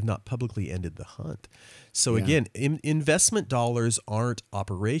 though they have not publicly ended the hunt. So again, investment dollars aren't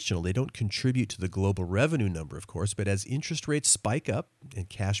operational. They don't contribute to the global revenue number, of course, but as interest rates spike up and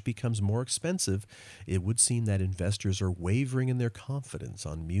cash becomes more expensive, it would seem that investors are wavering in their confidence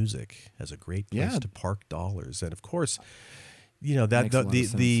on music as a great place to park dollars. And of course, you know, that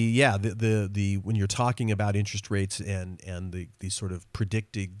the when you're talking about interest rates and the sort of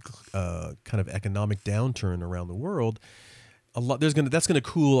predicted kind of economic downturn around the world, that's going to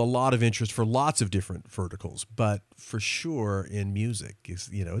cool a lot of interest for lots of different verticals, but for sure in music,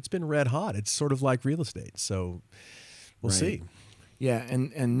 it's been red hot. It's sort of like real estate, so we'll see. Yeah,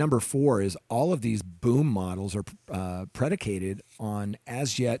 and number 4 is all of these boom models are predicated on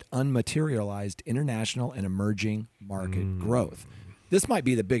as yet unmaterialized international and emerging market growth. This might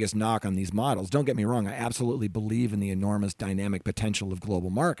be the biggest knock on these models. Don't get me wrong, I absolutely believe in the enormous dynamic potential of global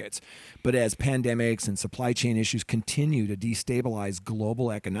markets. But as pandemics and supply chain issues continue to destabilize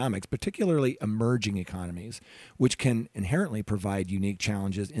global economics, particularly emerging economies, which can inherently provide unique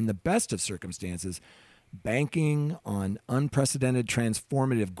challenges in the best of circumstances, banking on unprecedented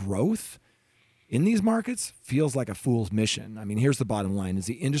transformative growth in these markets feels like a fool's mission. I mean, here's the bottom line: is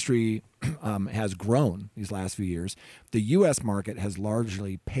the industry has grown these last few years. The U.S. market has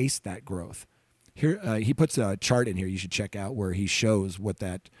largely paced that growth. Here, he puts a chart in here you should check out where he shows what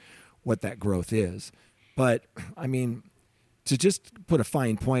that growth is. But I mean, to just put a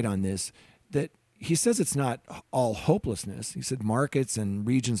fine point on this, that he says it's not all hopelessness. He said markets and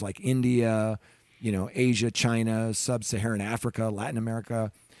regions like India, Asia, China, Sub-Saharan Africa, Latin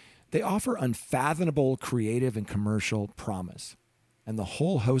America, they offer unfathomable creative and commercial promise and the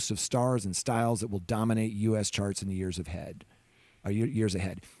whole host of stars and styles that will dominate U.S. charts in the years ahead.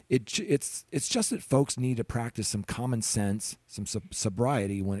 It's just that folks need to practice some common sense, some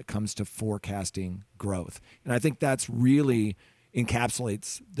sobriety when it comes to forecasting growth. And I think that's really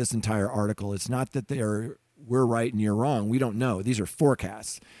encapsulates this entire article. It's not that we're right and you're wrong. We don't know. These are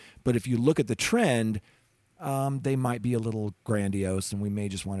forecasts. But if you look at the trend, they might be a little grandiose, and we may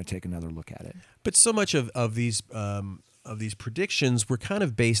just want to take another look at it. But so much of these predictions were kind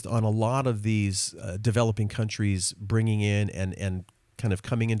of based on a lot of these developing countries bringing in and kind of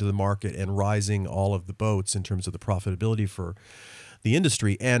coming into the market and rising all of the boats in terms of the profitability for the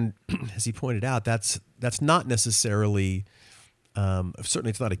industry. And as he pointed out, that's not necessarily certainly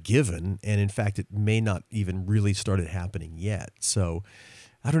it's not a given, and in fact, it may not even really started happening yet. So.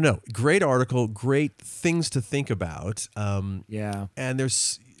 I don't know. Great article, great things to think about. And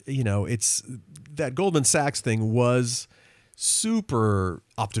there's, it's that Goldman Sachs thing was super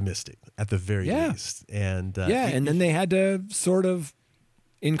optimistic at the very least. And and then they had to sort of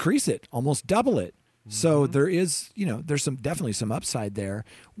increase it, almost double it. So there is, there's definitely some upside there.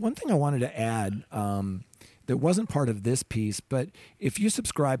 One thing I wanted to add that wasn't part of this piece, but if you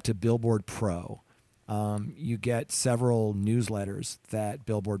subscribe to Billboard Pro, you get several newsletters that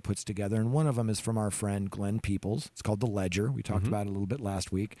Billboard puts together, and one of them is from our friend Glenn Peoples. It's called The Ledger. We talked about it a little bit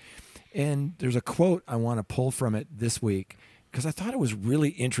last week. And there's a quote I want to pull from it this week because I thought it was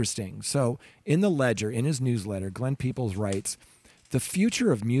really interesting. So in The Ledger, in his newsletter, Glenn Peoples writes, "The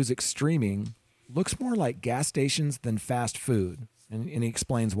future of music streaming looks more like gas stations than fast food." And he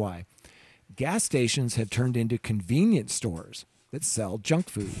explains why. Gas stations have turned into convenience stores that sell junk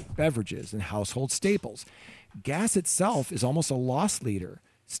food, beverages, and household staples. Gas itself is almost a loss leader.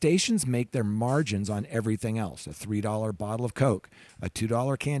 Stations make their margins on everything else: a $3 bottle of Coke, a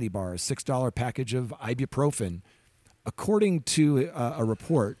 $2 candy bar, a $6 package of ibuprofen. According to a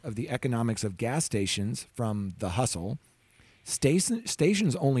report of the economics of gas stations from The Hustle,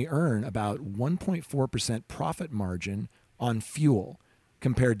 stations only earn about 1.4% profit margin on fuel,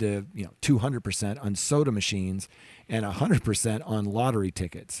 compared to 200% on soda machines and 100% on lottery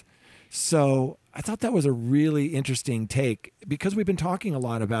tickets. So I thought that was a really interesting take because we've been talking a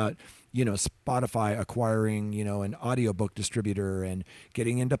lot about Spotify acquiring an audiobook distributor and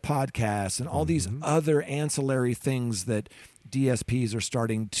getting into podcasts and all these other ancillary things that DSPs are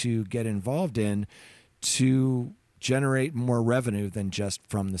starting to get involved in to generate more revenue than just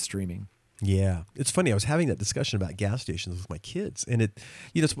from the streaming. Yeah, it's funny. I was having that discussion about gas stations with my kids, and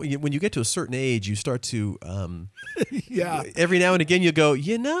when you get to a certain age, you start to, every now and again, you go,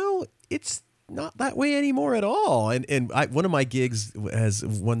 it's not that way anymore at all. And one of my gigs as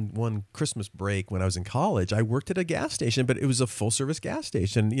one Christmas break when I was in college, I worked at a gas station, but it was a full service gas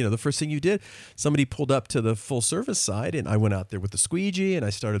station. The first thing you did, somebody pulled up to the full service side, and I went out there with the squeegee and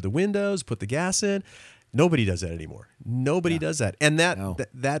I started the windows, put the gas in. Nobody does that anymore. Nobody does that. And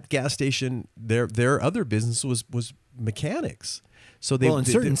that gas station, their other business was mechanics. So in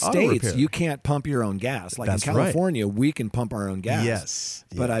certain states, you can't pump your own gas. Like That's in California, we can pump our own gas. Yes.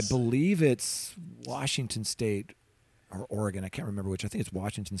 But I believe it's Washington State or Oregon. I can't remember which. I think it's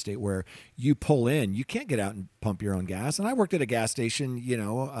Washington State where you pull in. You can't get out and pump your own gas. And I worked at a gas station,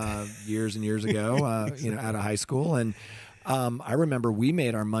 years and years ago, out of high school. And I remember we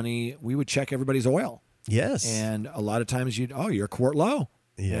made our money. We would check everybody's oil. Yes. And a lot of times you're a quart low.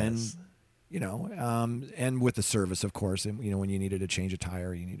 Yes. And with the service, of course, and when you needed to change a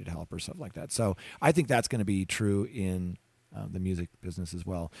tire, you needed help or something like that. So I think that's going to be true in the music business as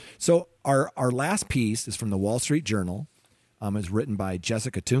well. So our last piece is from the Wall Street Journal. It's written by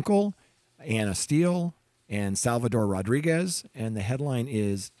Jessica Tunkel, Anna Steele, and Salvador Rodriguez. And the headline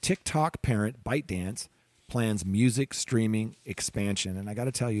is TikTok parent ByteDance plans music streaming expansion. And I got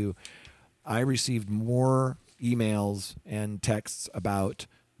to tell you, I received more emails and texts about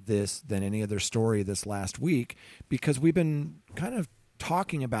this than any other story this last week because we've been kind of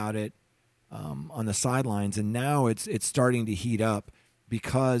talking about it on the sidelines, and now it's starting to heat up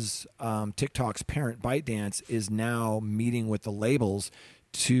because TikTok's parent ByteDance is now meeting with the labels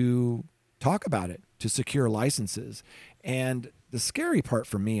to talk about it, to secure licenses. And the scary part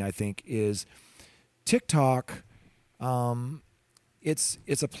for me, I think, is TikTok.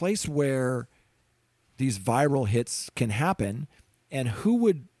 It's a place where these viral hits can happen, and who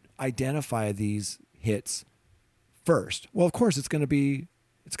would identify these hits first? Well, of course, it's going to be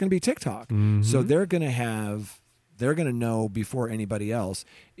TikTok. Mm-hmm. So they're going to know before anybody else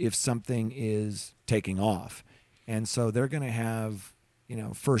if something is taking off, and so they're going to have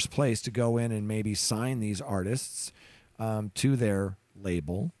first place to go in and maybe sign these artists to their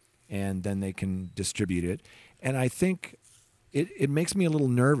label, and then they can distribute it. And I think it makes me a little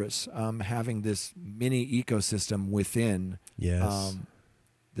nervous having this mini ecosystem within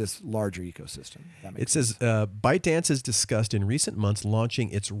this larger ecosystem. It says ByteDance has discussed in recent months launching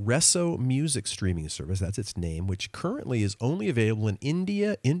its Resso music streaming service, that's its name, which currently is only available in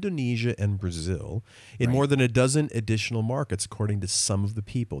India, Indonesia, and Brazil in more than a dozen additional markets, according to some of the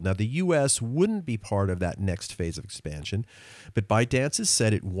people. Now, the U.S. wouldn't be part of that next phase of expansion, but ByteDance has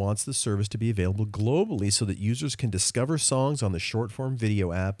said it wants the service to be available globally so that users can discover songs on the short-form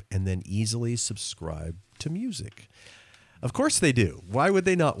video app and then easily subscribe to music. Of course they do. Why would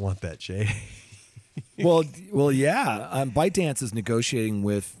they not want that, Jay? Well, yeah. ByteDance is negotiating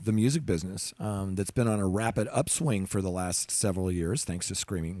with the music business that's been on a rapid upswing for the last several years, thanks to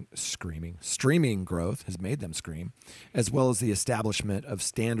streaming growth has made them scream, as well as the establishment of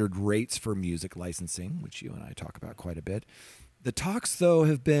standard rates for music licensing, which you and I talk about quite a bit. The talks, though,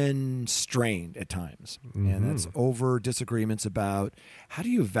 have been strained at times, and that's over disagreements about how do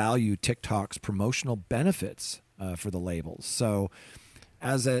you value TikTok's promotional benefits for the labels. So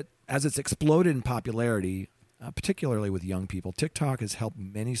as it's exploded in popularity, particularly with young people, TikTok has helped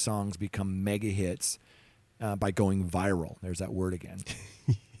many songs become mega hits by going viral. There's that word again.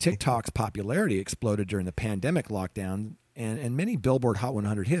 TikTok's popularity exploded during the pandemic lockdown, and many Billboard Hot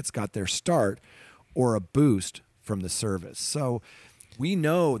 100 hits got their start or a boost from the service. So we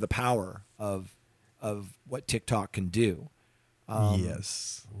know the power of what TikTok can do.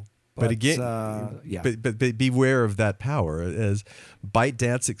 Yes. But again, but beware of that power, as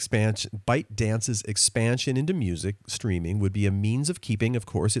ByteDance's expansion into music streaming would be a means of keeping, of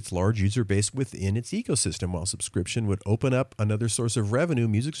course, its large user base within its ecosystem. While subscription would open up another source of revenue,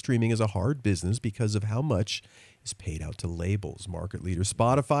 music streaming is a hard business because of how much is paid out to labels. Market leader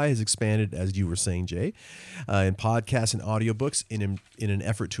Spotify has expanded, as you were saying, Jay, in podcasts and audiobooks in an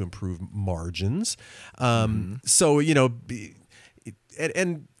effort to improve margins. So,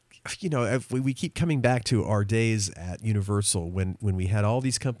 we keep coming back to our days at Universal when we had all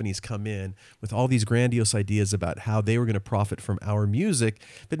these companies come in with all these grandiose ideas about how they were going to profit from our music,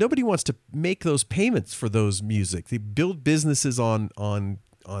 but nobody wants to make those payments for those music. They build businesses on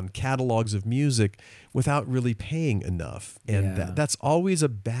catalogs of music without really paying enough. And that's always a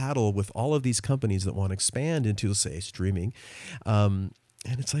battle with all of these companies that want to expand into, say, streaming.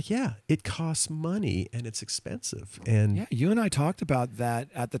 And it's like, it costs money and it's expensive. And you and I talked about that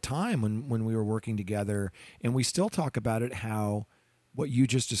at the time when we were working together, and we still talk about it, how what you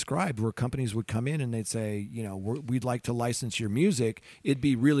just described, where companies would come in and they'd say, we'd like to license your music. It'd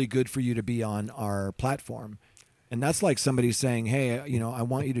be really good for you to be on our platform. And that's like somebody saying, hey, I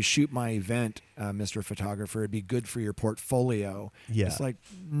want you to shoot my event, Mr. Photographer. It'd be good for your portfolio. Yeah. It's like,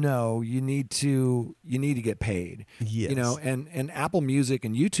 no, you need to get paid. Yes. And Apple Music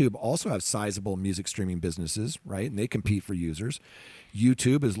and YouTube also have sizable music streaming businesses, right? And they compete for users.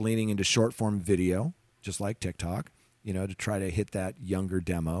 YouTube is leaning into short form video, just like TikTok, to try to hit that younger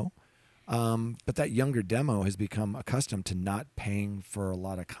demo. But that younger demo has become accustomed to not paying for a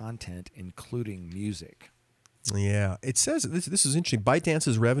lot of content, including music. Yeah, it says this is interesting.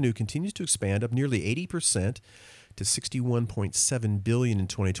 ByteDance's revenue continues to expand, up nearly 80% to $61.7 billion in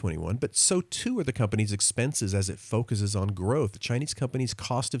 2021. But so too are the company's expenses as it focuses on growth. The Chinese company's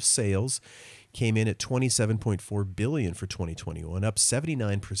cost of sales came in at $27.4 billion for 2021, up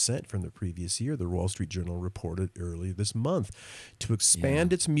 79% from the previous year, the Wall Street Journal reported earlier this month. To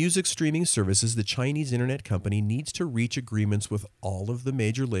expand its music streaming services, the Chinese internet company needs to reach agreements with all of the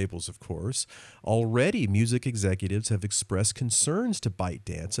major labels, of course. Already, music executives have expressed concerns to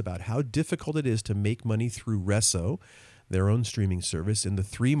ByteDance about how difficult it is to make money through Resso, their own streaming service, in the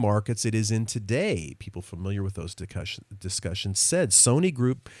 3 markets it is in today. People familiar with those discussions said Sony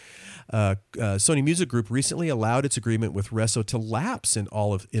Music Group recently allowed its agreement with Resso to lapse in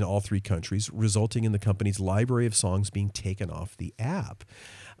all 3 countries, resulting in the company's library of songs being taken off the app.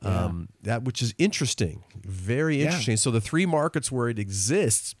 That which is interesting, very interesting. So the 3 markets where it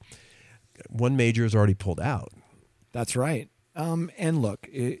exists, one major has already pulled out. That's right. And look,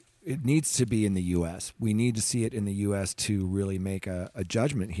 it needs to be in the U.S. We need to see it in the U.S. to really make a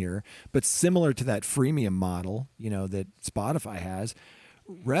judgment here. But similar to that freemium model, that Spotify has,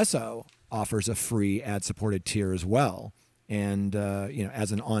 Resso offers a free ad-supported tier as well, and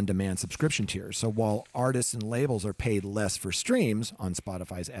as an on-demand subscription tier. So while artists and labels are paid less for streams on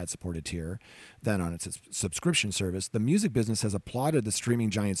Spotify's ad-supported tier than on its subscription service, the music business has applauded the streaming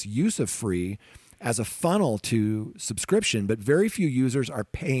giant's use of free as a funnel to subscription, but very few users are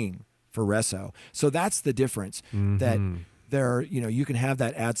paying for Resso. So that's the difference. That there, you can have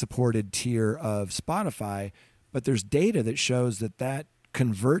that ad-supported tier of Spotify, but there's data that shows that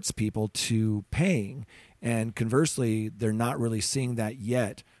converts people to paying, and conversely, they're not really seeing that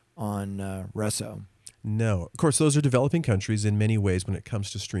yet on Resso. No. Of course, those are developing countries in many ways when it comes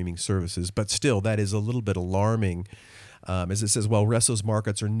to streaming services, but still, that is a little bit alarming. As it says, while Resso's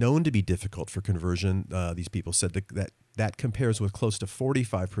markets are known to be difficult for conversion, these people said that compares with close to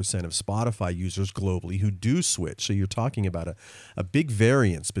 45% of Spotify users globally who do switch. So you're talking about a big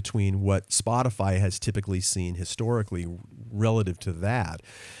variance between what Spotify has typically seen historically relative to that.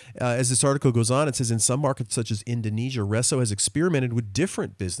 As this article goes on, it says in some markets such as Indonesia, Resso has experimented with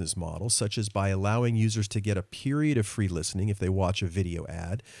different business models, such as by allowing users to get a period of free listening if they watch a video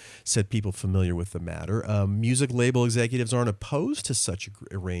ad, said people familiar with the matter. Music label executives aren't opposed to such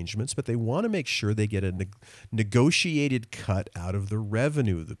arrangements, but they want to make sure they get a negotiated cut out of the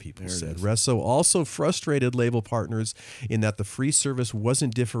revenue, the people said. Resso also frustrated label partners in that the free service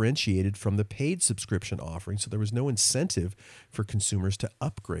wasn't differentiated from the paid subscription offering, so there was no incentive for consumers to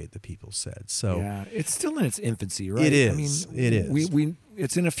upgrade, the people said. So yeah, it's still in its infancy, right? It is. It is.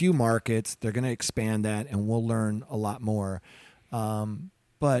 It's in a few markets. They're going to expand that, and we'll learn a lot more.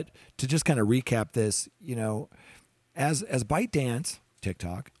 But to just kind of recap this, as ByteDance,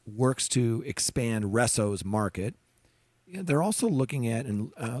 TikTok, works to expand Resso's market, they're also looking at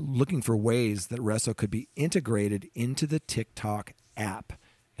and looking for ways that Resso could be integrated into the TikTok app.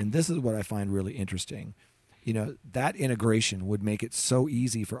 And this is what I find really interesting. That integration would make it so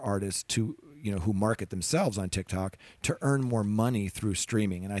easy for artists to, who market themselves on TikTok to earn more money through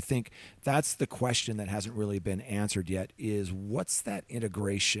streaming. And I think that's the question that hasn't really been answered yet is what's that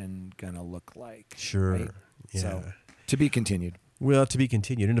integration going to look like? Sure. Right? Yeah. So to be continued. Well, to be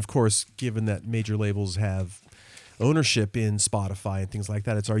continued. And of course, given that major labels have ownership in Spotify and things like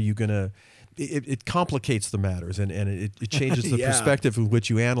that, are you going to... It complicates the matters and it changes the perspective with which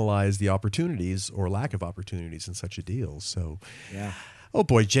you analyze the opportunities or lack of opportunities in such a deal. So, oh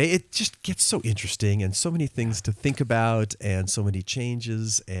boy, Jay, it just gets so interesting and so many things to think about and so many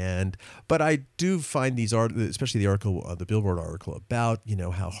changes. But I do find these especially the article, the Billboard article about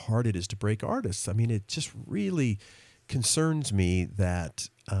how hard it is to break artists. I mean, it just really concerns me that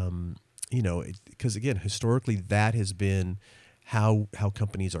because again, historically, that has been how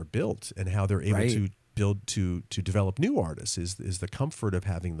companies are built and how they're able to build to develop new artists is the comfort of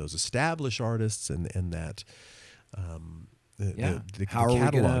having those established artists and that the how catalog.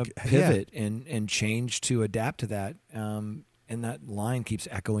 Are we going to pivot and change to adapt to that? And that line keeps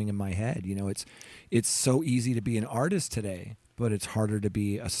echoing in my head. It's so easy to be an artist today, but it's harder to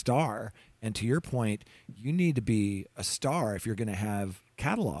be a star. And to your point, you need to be a star if you're going to have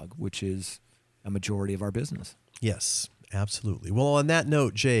catalog, which is a majority of our business. Yes, absolutely. Well, on that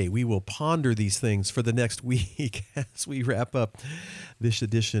note, Jay, we will ponder these things for the next week as we wrap up this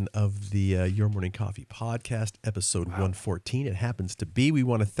edition of the Your Morning Coffee podcast, episode 114. It happens to be. We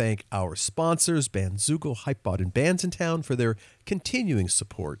want to thank our sponsors, Bandzoogle, Hypebot, and Bandsintown for their continuing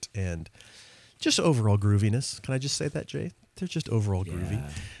support and just overall grooviness. Can I just say that, Jay? They're just overall groovy.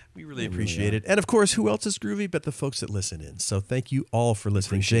 We really appreciate it. And of course, who else is groovy but the folks that listen in? So thank you all for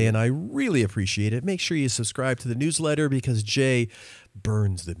listening, Jay, and I really appreciate it. Make sure you subscribe to the newsletter because Jay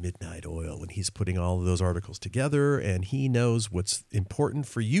burns the midnight oil when he's putting all of those articles together, and he knows what's important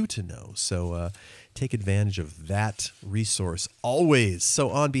for you to know. So take advantage of that resource always. So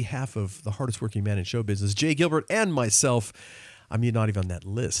on behalf of the hardest working man in show business, Jay Gilbert, and myself, I'm not even on that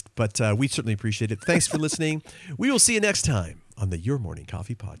list, but we certainly appreciate it. Thanks for listening. We will see you next time on the Your Morning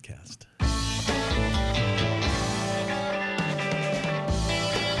Coffee podcast.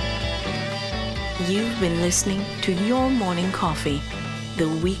 You've been listening to Your Morning Coffee, the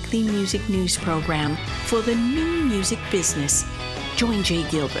weekly music news program for the new music business. Join Jay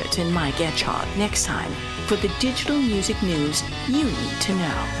Gilbert and Mike Etchart next time for the digital music news you need to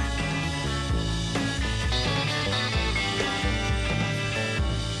know.